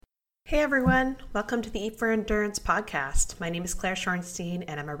Hey everyone, welcome to the Eat for Endurance podcast. My name is Claire Shorenstein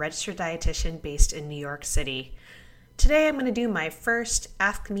and I'm a registered dietitian based in New York City. Today I'm going to do my first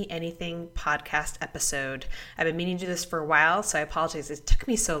Ask Me Anything podcast episode. I've been meaning to do this for a while, so I apologize it took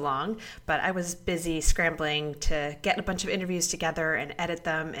me so long, but I was busy scrambling to get a bunch of interviews together and edit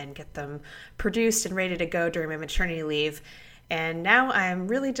them and get them produced and ready to go during my maternity leave. And now I'm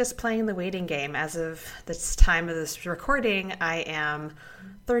really just playing the waiting game. As of this time of this recording, I am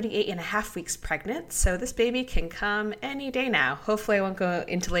 38 and a half weeks pregnant, so this baby can come any day now. Hopefully I won't go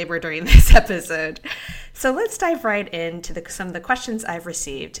into labor during this episode. So let's dive right into some of the questions I've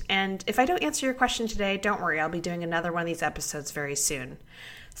received. And if I don't answer your question today, don't worry, I'll be doing another one of these episodes very soon.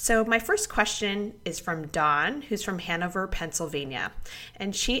 So my first question is from Dawn, who's from Hanover, Pennsylvania.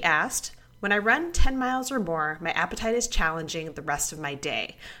 And she asked, when I run 10 miles or more, my appetite is challenging the rest of my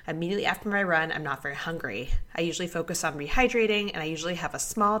day. Immediately after my run, I'm not very hungry. I usually focus on rehydrating, and I usually have a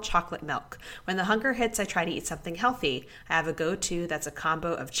small chocolate milk. When the hunger hits, I try to eat something healthy. I have a go-to that's a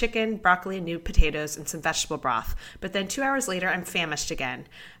combo of chicken, broccoli, new potatoes, and some vegetable broth. But then 2 hours later, I'm famished again.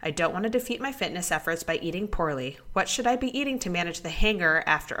 I don't want to defeat my fitness efforts by eating poorly. What should I be eating to manage the hunger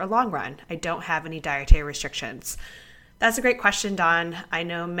after a long run? I don't have any dietary restrictions. That's a great question, Dawn. I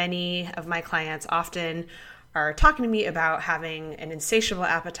know many of my clients often are talking to me about having an insatiable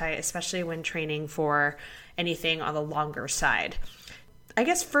appetite, especially when training for anything on the longer side. I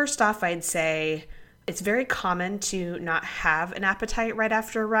guess first off, I'd say it's very common to not have an appetite right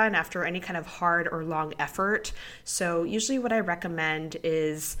after a run, after any kind of hard or long effort. So usually what I recommend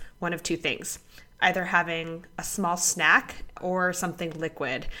is one of two things. Either having a small snack or something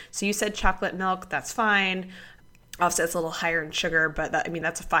liquid. So you said chocolate milk, that's fine. Obviously, it's a little higher in sugar, but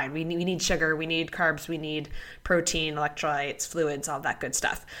that's fine. We need sugar, we need carbs, we need protein, electrolytes, fluids, all that good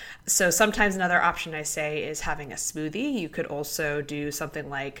stuff. So sometimes another option I say is having a smoothie. You could also do something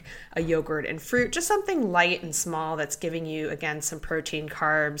like a yogurt and fruit, just something light and small that's giving you, again, some protein,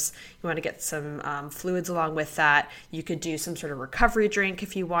 carbs. You want to get some fluids along with that. You could do some sort of recovery drink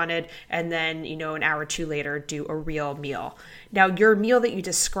if you wanted, and then, an hour or two later, do a real meal. Now, your meal that you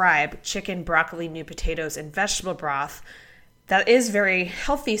describe, chicken, broccoli, new potatoes, and vegetable broth, that is very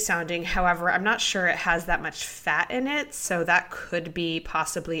healthy sounding. However, I'm not sure it has that much fat in it. So that could be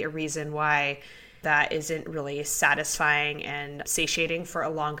possibly a reason why that isn't really satisfying and satiating for a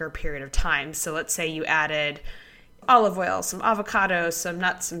longer period of time. So let's say you added olive oil, some avocado, some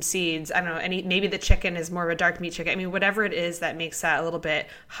nuts, some seeds. I don't know, maybe the chicken is more of a dark meat chicken. Whatever it is that makes that a little bit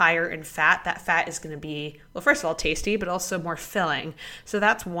higher in fat, that fat is going to be, well, first of all, tasty, but also more filling. So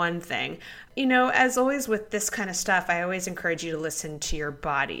that's one thing. As always with this kind of stuff, I always encourage you to listen to your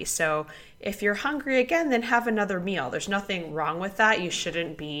body. So if you're hungry again, then have another meal. There's nothing wrong with that. You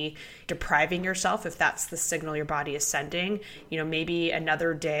shouldn't be depriving yourself if that's the signal your body is sending. Maybe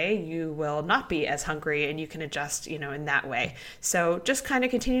another day you will not be as hungry and you can adjust, in that way. So just kind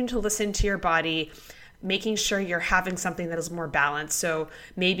of continuing to listen to your body, making sure you're having something that is more balanced. So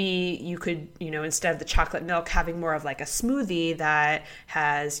maybe you could, instead of the chocolate milk, having more of like a smoothie that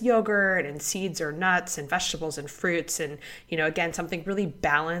has yogurt and seeds or nuts and vegetables and fruits. And, again, something really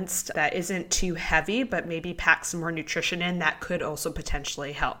balanced that isn't too heavy, but maybe pack some more nutrition in. That could also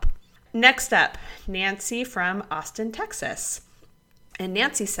potentially help. Next up, Nancy from Austin, Texas. And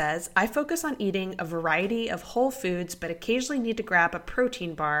Nancy says, I focus on eating a variety of whole foods, but occasionally need to grab a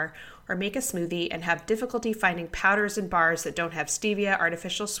protein bar or make a smoothie and have difficulty finding powders and bars that don't have stevia,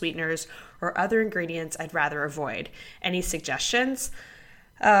 artificial sweeteners, or other ingredients I'd rather avoid. Any suggestions?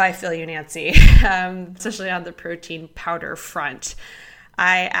 Oh, I feel you, Nancy, especially on the protein powder front.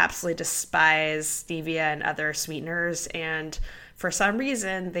 I absolutely despise stevia and other sweeteners, and for some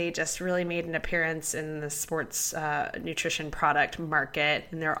reason, they just really made an appearance in the sports nutrition product market,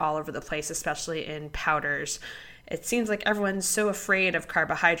 and they're all over the place, especially in powders. It seems like everyone's so afraid of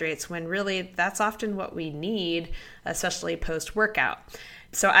carbohydrates when really that's often what we need, especially post-workout.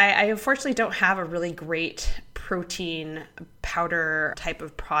 So I unfortunately don't have a really great protein powder type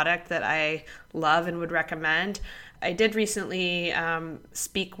of product that I love and would recommend. I did recently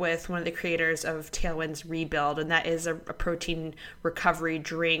speak with one of the creators of Tailwind's Rebuild, and that is a protein recovery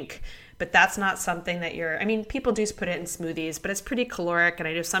drink. But that's not something that people do put it in smoothies, but it's pretty caloric. And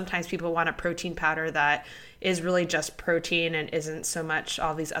I know sometimes people want a protein powder that is really just protein and isn't so much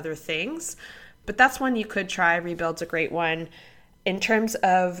all these other things. But that's one you could try. Rebuild's a great one. In terms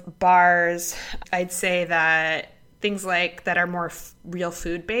of bars, I'd say that things like that are more real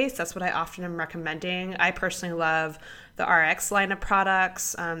food based, that's what I often am recommending. I personally love the RX line of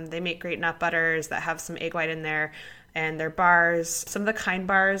products. They make great nut butters that have some egg white in there. And their bars, some of the Kind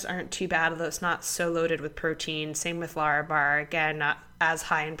bars aren't too bad, although it's not so loaded with protein. Same with Lara Bar. Again, not as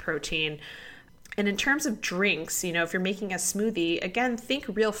high in protein. And in terms of drinks, if you're making a smoothie, again, think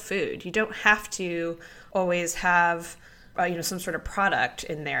real food. You don't have to always have some sort of product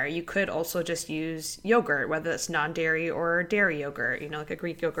in there. You could also just use yogurt, whether it's non-dairy or dairy yogurt, like a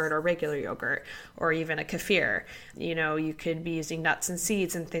Greek yogurt or regular yogurt, or even a kefir. You could be using nuts and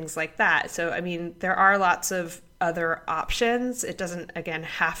seeds and things like that. So, there are lots of other options. It doesn't, again,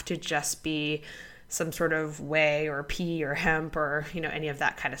 have to just be some sort of whey or pea or hemp or, any of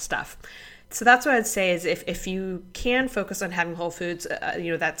that kind of stuff. So that's what I'd say is if you can focus on having whole foods,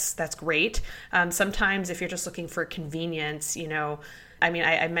 that's great. Sometimes if you're just looking for convenience,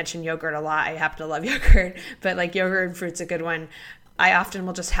 I mentioned yogurt a lot. I happen to love yogurt, but like yogurt and fruit's a good one. I often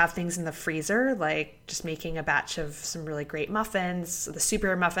will just have things in the freezer, like just making a batch of some really great muffins. The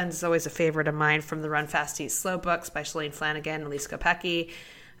super muffins is always a favorite of mine from the Run Fast Eat Slow books by Shalane Flanagan and Elise Kopecky.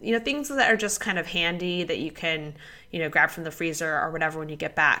 Things that are just kind of handy that you can, grab from the freezer or whatever when you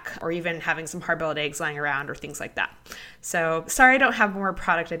get back, or even having some hard-boiled eggs lying around or things like that. So sorry I don't have more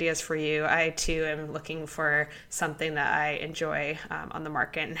product ideas for you. I too am looking for something that I enjoy on the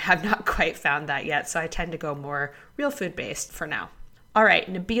market and have not quite found that yet. So I tend to go more real food-based for now. All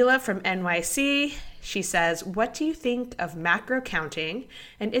right, Nabila from NYC, she says, what do you think of macro counting,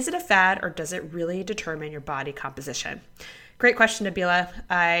 and is it a fad or does it really determine your body composition? Great question, Nabila.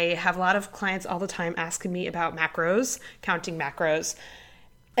 I have a lot of clients all the time asking me about macros, counting macros.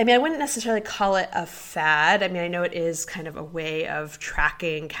 I wouldn't necessarily call it a fad. I know it is kind of a way of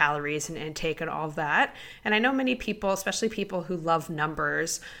tracking calories and intake and all of that. And I know many people, especially people who love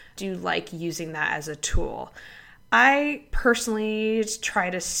numbers, do like using that as a tool. I personally try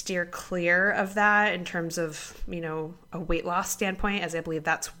to steer clear of that in terms of, a weight loss standpoint, as I believe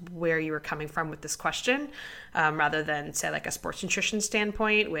that's where you were coming from with this question, rather than say like a sports nutrition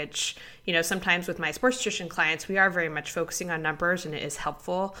standpoint, which, sometimes with my sports nutrition clients, we are very much focusing on numbers and it is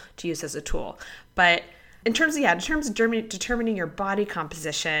helpful to use as a tool. But in terms of determining your body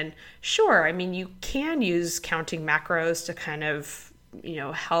composition, sure. You can use counting macros to kind of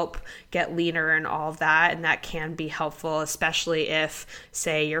help get leaner and all of that. And that can be helpful, especially if,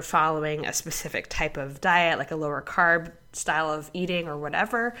 say, you're following a specific type of diet, like a lower carb style of eating or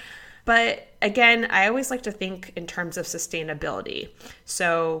whatever. But again, I always like to think in terms of sustainability.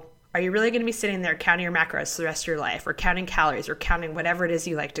 So are you really going to be sitting there counting your macros for the rest of your life, or counting calories, or counting whatever it is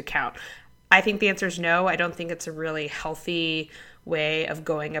you like to count? I think the answer is no. I don't think it's a really healthy way of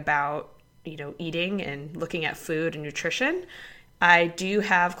going about, eating and looking at food and nutrition. I do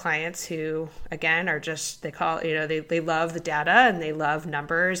have clients who, again, are just, they love the data and they love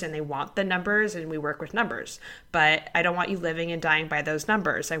numbers and they want the numbers, and we work with numbers. But I don't want you living and dying by those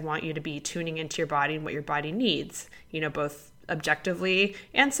numbers. I want you to be tuning into your body and what your body needs, both objectively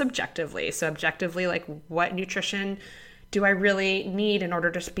and subjectively. So objectively, like, what nutrition do I really need in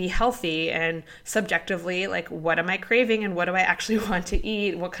order to be healthy? And subjectively, like, what am I craving and what do I actually want to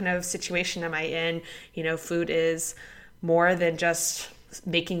eat? What kind of situation am I in? Food is more than just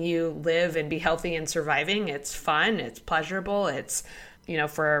making you live and be healthy and surviving. It's fun, it's pleasurable, it's,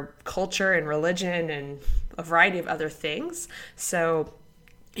 for culture and religion and a variety of other things. So,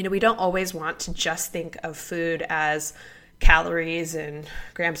 we don't always want to just think of food as calories and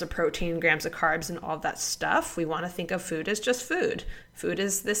grams of protein, grams of carbs, and all that stuff. We want to think of food as just food. Food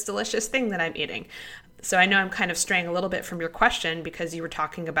is this delicious thing that I'm eating. So I know I'm kind of straying a little bit from your question because you were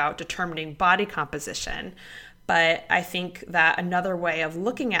talking about determining body composition. But I think that another way of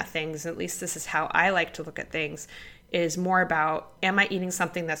looking at things, at least this is how I like to look at things, is more about, am I eating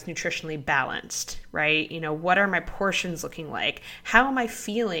something that's nutritionally balanced, right? What are my portions looking like? How am I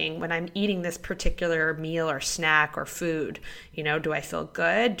feeling when I'm eating this particular meal or snack or food? Do I feel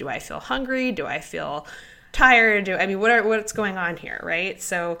good? Do I feel hungry? Do I feel tired? What's going on here, right?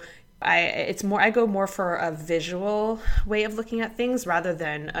 So I go more for a visual way of looking at things rather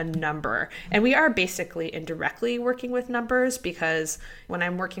than a number. And we are basically indirectly working with numbers, because when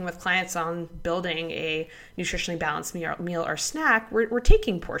I'm working with clients on building a nutritionally balanced meal or snack, we're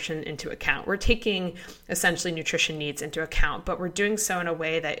taking portion into account. We're taking essentially nutrition needs into account, but we're doing so in a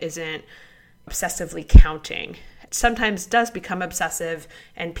way that isn't obsessively counting. Sometimes does become obsessive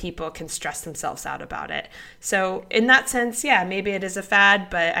and people can stress themselves out about it. So in that sense, yeah, maybe it is a fad,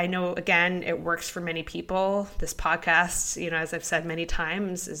 but I know, again, it works for many people. This podcast, as I've said many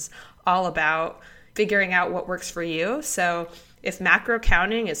times, is all about figuring out what works for you. So if macro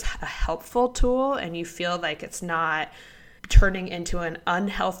counting is a helpful tool and you feel like it's not turning into an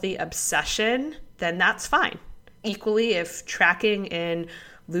unhealthy obsession, then that's fine. Equally, if tracking in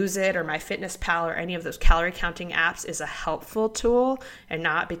Lose It or MyFitnessPal or any of those calorie counting apps is a helpful tool and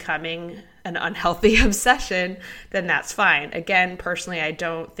not becoming an unhealthy obsession, then that's fine. Again, personally, I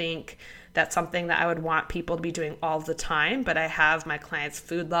don't think that's something that I would want people to be doing all the time, but I have my clients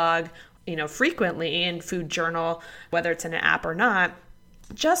food log, frequently in food journal, whether it's in an app or not,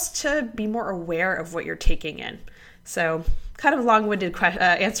 just to be more aware of what you're taking in. So kind of long-winded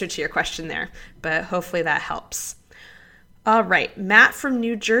answer to your question there, but hopefully that helps. All right, Matt from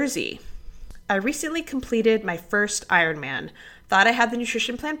New Jersey. I recently completed my first Ironman. Thought I had the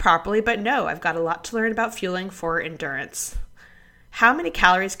nutrition plan properly, but no, I've got a lot to learn about fueling for endurance. How many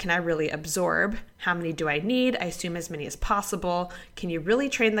calories can I really absorb? How many do I need? I assume as many as possible. Can you really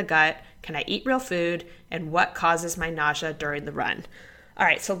train the gut? Can I eat real food? And what causes my nausea during the run? All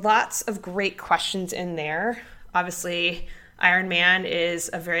right, so lots of great questions in there. Obviously, Ironman is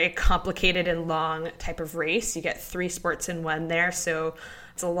a very complicated and long type of race. You get 3 sports in one there, so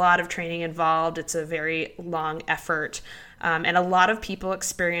it's a lot of training involved. It's a very long effort, and a lot of people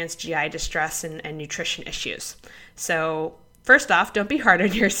experience GI distress and nutrition issues. So first off, don't be hard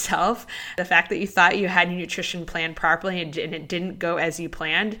on yourself. The fact that you thought you had your nutrition plan properly and it didn't go as you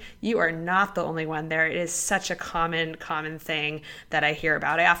planned, you are not the only one there. It is such a common thing that I hear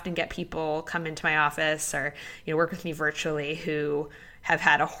about. I often get people come into my office or work with me virtually who have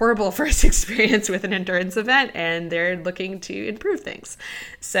had a horrible first experience with an endurance event and they're looking to improve things.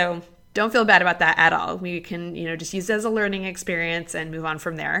 So don't feel bad about that at all. We can just use it as a learning experience and move on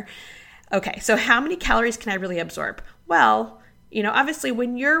from there. Okay, so how many calories can I really absorb? Well, obviously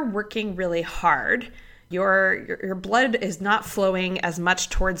when you're working really hard, your blood is not flowing as much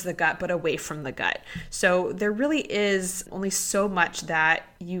towards the gut, but away from the gut. So there really is only so much that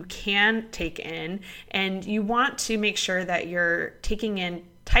you can take in, and you want to make sure that you're taking in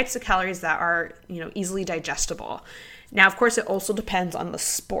types of calories that are, easily digestible. Now, of course, it also depends on the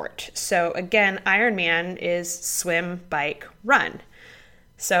sport. So again, Ironman is swim, bike, run.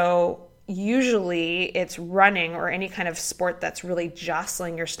 So usually it's running or any kind of sport that's really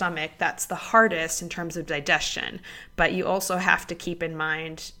jostling your stomach that's the hardest in terms of digestion. But you also have to keep in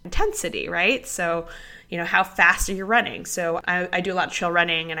mind intensity, right? So, how fast are you running? So I do a lot of trail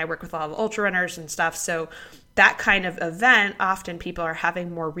running and I work with a lot of ultra runners and stuff. So that kind of event, often people are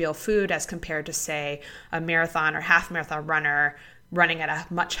having more real food as compared to, say, a marathon or half marathon runner running at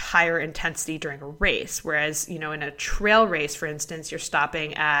a much higher intensity during a race. Whereas, in a trail race, for instance, you're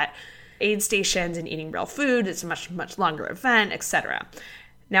stopping at aid stations and eating real food. It's a much longer event, etc.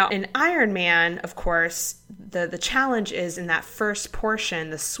 Now, in Ironman, of course, the challenge is in that first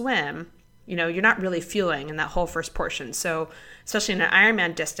portion, the swim, you're not really fueling in that whole first portion. So especially in an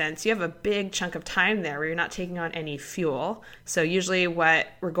Ironman distance, you have a big chunk of time there where you're not taking on any fuel. So usually what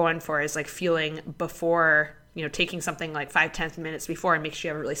we're going for is like fueling before, taking something like 5-10 minutes before and make sure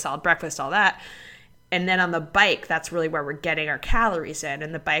you have a really solid breakfast, all that. And then on the bike, that's really where we're getting our calories in.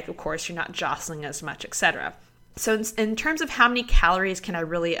 And the bike, of course, you're not jostling as much, etc. So in terms of how many calories can I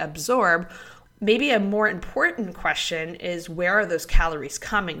really absorb, maybe a more important question is where are those calories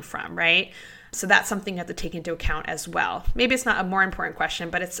coming from, right? So that's something you have to take into account as well. Maybe it's not a more important question,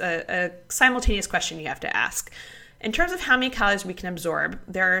 but it's a simultaneous question you have to ask. In terms of how many calories we can absorb,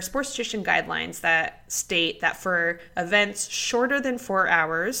 there are sports nutrition guidelines that state that for events shorter than 4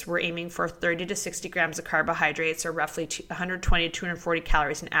 hours, we're aiming for 30 to 60 grams of carbohydrates, or roughly 120 to 240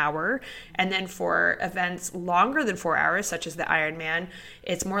 calories an hour. And then for events longer than 4 hours, such as the Ironman,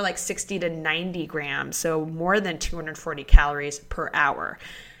 it's more like 60 to 90 grams, so more than 240 calories per hour.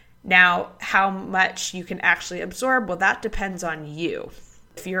 Now, how much you can actually absorb, well, that depends on you.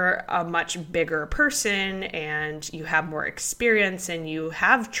 If you're a much bigger person and you have more experience and you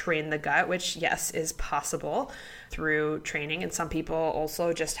have trained the gut, which yes, is possible through training, and some people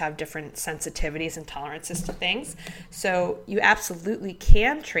also just have different sensitivities and tolerances to things. So you absolutely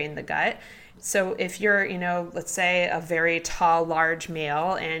can train the gut. So if you're, let's say a very tall, large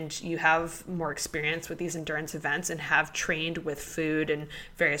male and you have more experience with these endurance events and have trained with food and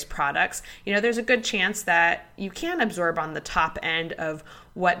various products, there's a good chance that you can absorb on the top end of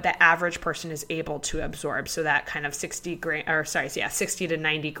what the average person is able to absorb. So that kind of 60 to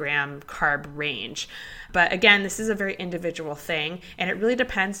 90 gram carb range. But again, this is a very individual thing, and it really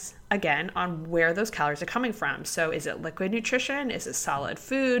depends, again, on where those calories are coming from. So is it liquid nutrition? Is it solid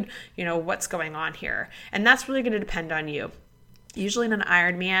food? What's going on here? And that's really going to depend on you. Usually in an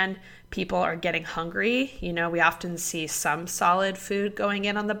Ironman, people are getting hungry. We often see some solid food going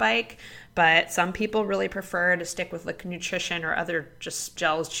in on the bike, but some people really prefer to stick with liquid nutrition or other just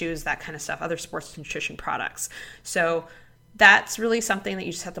gels, chews, that kind of stuff, other sports nutrition products. So That's really something that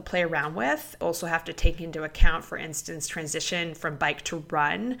you just have to play around with. Also have to take into account, for instance, transition from bike to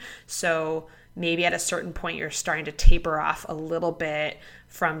run. So maybe at a certain point, you're starting to taper off a little bit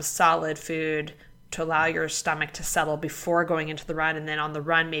from solid food to allow your stomach to settle before going into the run. And then on the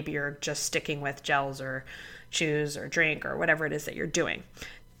run, maybe you're just sticking with gels or chews or drink or whatever it is that you're doing.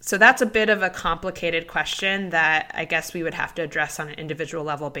 So that's a bit of a complicated question that I guess we would have to address on an individual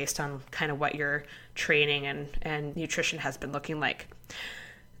level based on kind of what your training and nutrition has been looking like.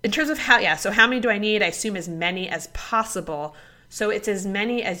 In terms of so how many do I need? I assume as many as possible. So it's as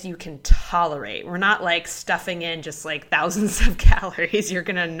many as you can tolerate. We're not like stuffing in just like thousands of calories. You're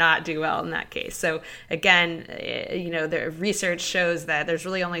going to not do well in that case. So again, the research shows that there's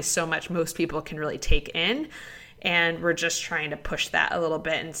really only so much most people can really take in. And we're just trying to push that a little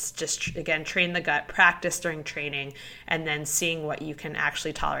bit and just, again, train the gut, practice during training, and then seeing what you can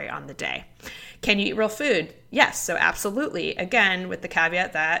actually tolerate on the day. Can you eat real food? Yes. So absolutely. Again, with the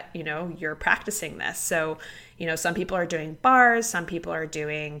caveat that, you're practicing this. So, some people are doing bars, some people are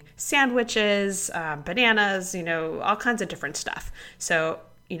doing sandwiches, bananas, all kinds of different stuff. So,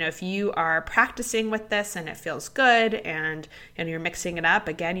 if you are practicing with this and it feels good and you're mixing it up,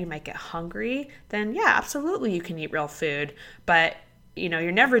 again, you might get hungry, then yeah, absolutely you can eat real food. But,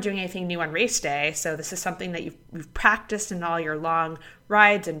 you're never doing anything new on race day. So this is something that you've practiced in all your long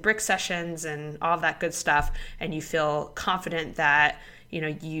rides and brick sessions and all that good stuff. And you feel confident that,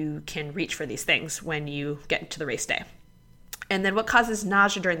 you can reach for these things when you get to the race day. And then what causes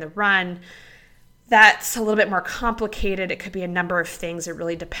nausea during the run? That's a little bit more complicated. It could be a number of things. It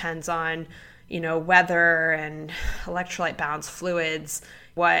really depends on, weather and electrolyte balance, fluids,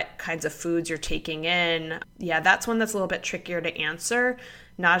 what kinds of foods you're taking in. Yeah, that's one that's a little bit trickier to answer.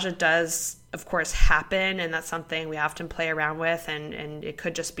 Nausea does, of course, happen, and that's something we often play around with, and it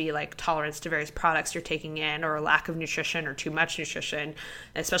could just be like tolerance to various products you're taking in, or a lack of nutrition or too much nutrition,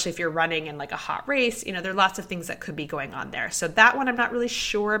 especially if you're running in like a hot race. There are lots of things that could be going on there. So that one I'm not really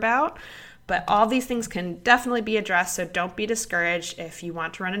sure about. But all these things can definitely be addressed, so don't be discouraged if you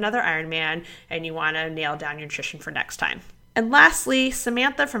want to run another Ironman and you want to nail down your nutrition for next time. And lastly,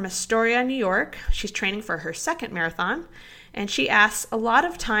 Samantha from Astoria, New York. She's training for her second marathon. And she asks, a lot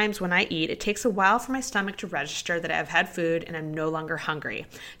of times when I eat, it takes a while for my stomach to register that I've had food and I'm no longer hungry.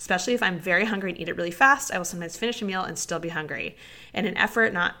 Especially if I'm very hungry and eat it really fast, I will sometimes finish a meal and still be hungry. In an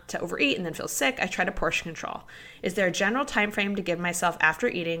effort not to overeat and then feel sick, I try to portion control. Is there a general time frame to give myself after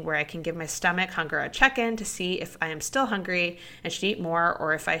eating where I can give my stomach hunger a check-in to see if I am still hungry and should eat more,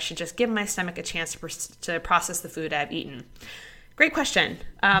 or if I should just give my stomach a chance to process the food I've eaten? Great question.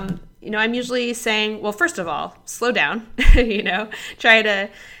 I'm usually saying, well, first of all, slow down, try to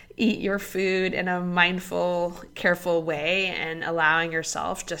eat your food in a mindful, careful way and allowing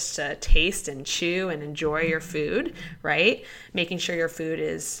yourself just to taste and chew and enjoy your food, right? Making sure your food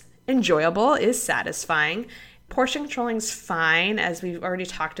is enjoyable, is satisfying. Portion controlling is fine, as we've already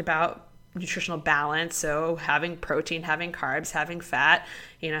talked about. Nutritional balance, so having protein, having carbs, having fat,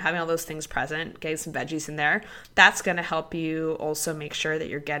 having all those things present, getting some veggies in there. That's going to help you also make sure that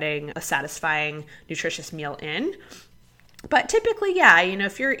you're getting a satisfying, nutritious meal in. But typically,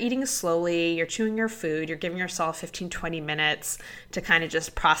 if you're eating slowly, you're chewing your food, you're giving yourself 15, 20 minutes to kind of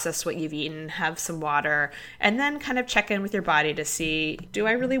just process what you've eaten, have some water, and then kind of check in with your body to see, do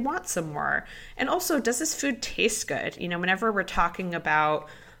I really want some more? And also, does this food taste good? Whenever we're talking about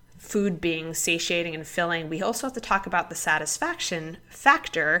food being satiating and filling, we also have to talk about the satisfaction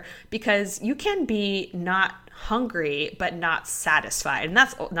factor, because you can be not hungry but not satisfied, and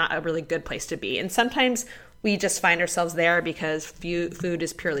that's not a really good place to be. And sometimes we just find ourselves there because food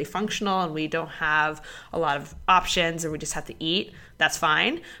is purely functional and we don't have a lot of options and we just have to eat. That's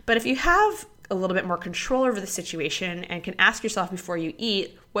fine. But if you have a little bit more control over the situation and can ask yourself before you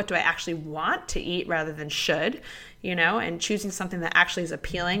eat, what do I actually want to eat rather than should, and choosing something that actually is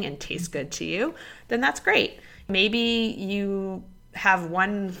appealing and tastes good to you, then that's great. Maybe you have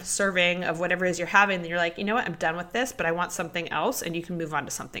one serving of whatever it is you're having, and you're like, you know what, I'm done with this, but I want something else, and you can move on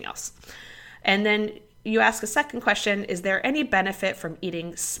to something else. And then you ask a second question, is there any benefit from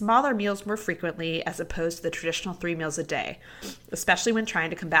eating smaller meals more frequently as opposed to the traditional 3 meals a day, especially when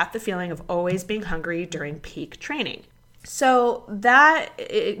trying to combat the feeling of always being hungry during peak training? So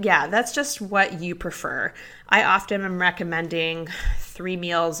that's just what you prefer. I often am recommending 3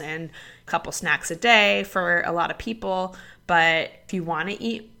 meals and a couple snacks a day for a lot of people. But if you want to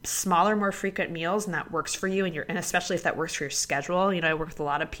eat smaller, more frequent meals and that works for you, and especially if that works for your schedule, I work with a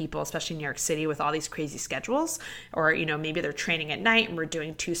lot of people, especially in New York City, with all these crazy schedules, or, maybe they're training at night and we're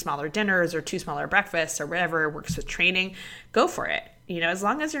doing 2 smaller dinners or 2 smaller breakfasts or whatever works with training, go for it. As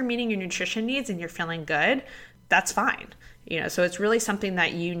long as you're meeting your nutrition needs and you're feeling good, that's fine. So it's really something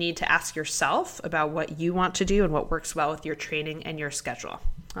that you need to ask yourself about what you want to do and what works well with your training and your schedule.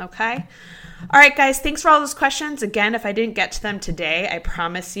 Okay. All right, guys, thanks for all those questions. Again, if I didn't get to them today, I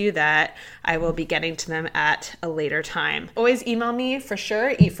promise you that I will be getting to them at a later time. Always email me for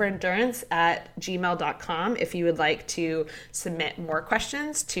sure, eatforendurance@gmail.com if you would like to submit more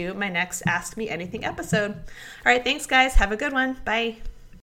questions to my next Ask Me Anything episode. All right, thanks, guys. Have a good one. Bye.